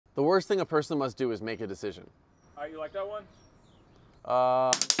The worst thing a person must do is make a decision. All right, you like that one?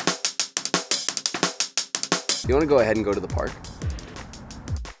 You want to go ahead and go to the park?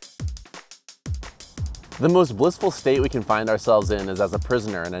 The most blissful state we can find ourselves in is as a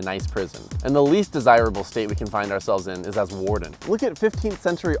prisoner in a nice prison. And the least desirable state we can find ourselves in is as warden. Look at 15th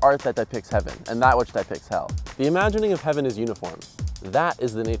century art that depicts heaven, and that which depicts hell. The imagining of heaven is uniform. That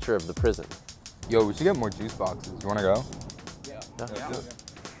is the nature of the prison. Yo, we should get more juice boxes. You wanna go? Yeah.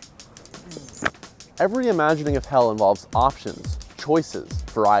 Every imagining of hell involves options, choices,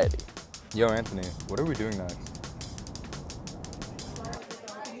 variety. Yo, Anthony, what are we doing next?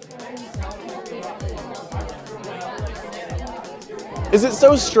 Is it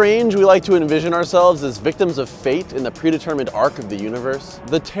so strange we like to envision ourselves as victims of fate in the predetermined arc of the universe?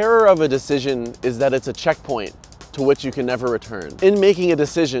 The terror of a decision is that it's a checkpoint to which you can never return. In making a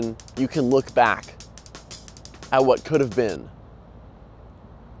decision, you can look back at what could have been,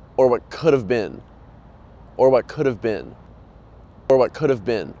 or what could have been, or what could have been, or what could have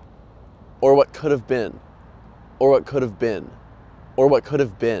been, or what could have been, or what could have been, or what could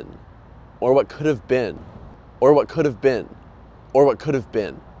have been, or what could have been, or what could have been, or what could have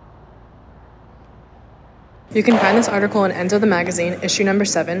been. You can find this article in Enzo the magazine, issue number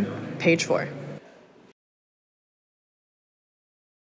 7, page 4.